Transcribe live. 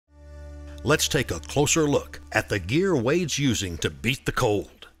Let's take a closer look at the gear Wade's using to beat the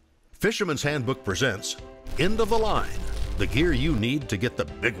cold. Fisherman's Handbook presents End of the Line, the gear you need to get the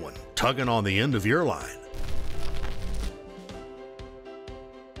big one tugging on the end of your line.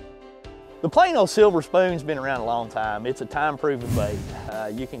 The plain old silver spoon's been around a long time. It's a time-proven bait.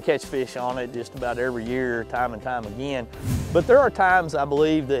 You can catch fish on it just about every year, time and time again. But there are times I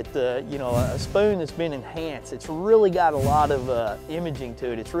believe that you know, a spoon that's been enhanced, it's really got a lot of imaging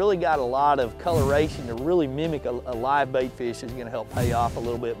to it. It's really got a lot of coloration to really mimic a live bait fish is going to help pay off a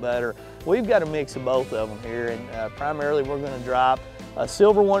little bit better. We've got a mix of both of them here, and primarily we're going to drop a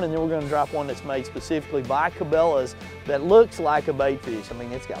silver one, and then we're going to drop one that's made specifically by Cabela's that looks like a bait fish. I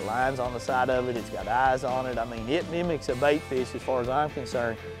mean, it's got lines on the side of it, it's got eyes on it. I mean, it mimics a bait fish as far as I'm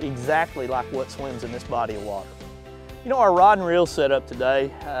concerned, exactly like what swims in this body of water. You know, our rod and reel setup today,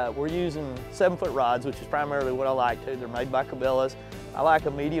 we're using 7-foot rods, which is primarily what I like to. They're made by Cabela's. I like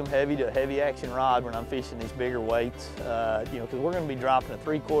a medium heavy to heavy action rod when I'm fishing these bigger weights, you know, because we're going to be dropping a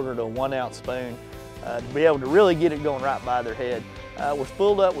 3/4 to 1 ounce spoon to be able to really get it going right by their head. We're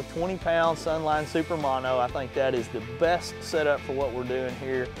spooled up with 20-pound Sunline Super Mono. I think that is the best setup for what we're doing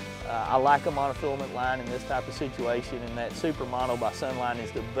here. I like a monofilament line in this type of situation, and that Super Mono by Sunline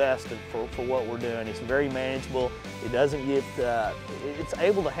is the best for what we're doing. It's very manageable. It doesn't get, it's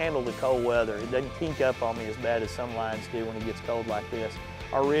able to handle the cold weather. It doesn't kink up on me as bad as some lines do when it gets cold like this.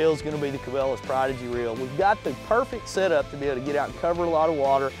 Our reel is going to be the Cabela's Prodigy reel. We've got the perfect setup to be able to get out and cover a lot of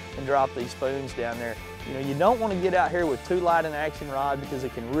water and drop these spoons down there. You know, you don't want to get out here with too light an action rod because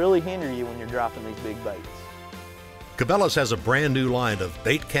it can really hinder you when you're dropping these big baits. Cabela's has a brand new line of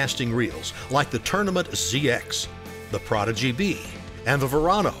bait casting reels like the Tournament ZX, the Prodigy B, and the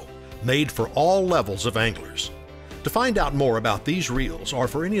Verano, made for all levels of anglers. To find out more about these reels or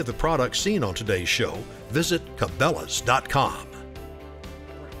for any of the products seen on today's show, visit Cabela's.com.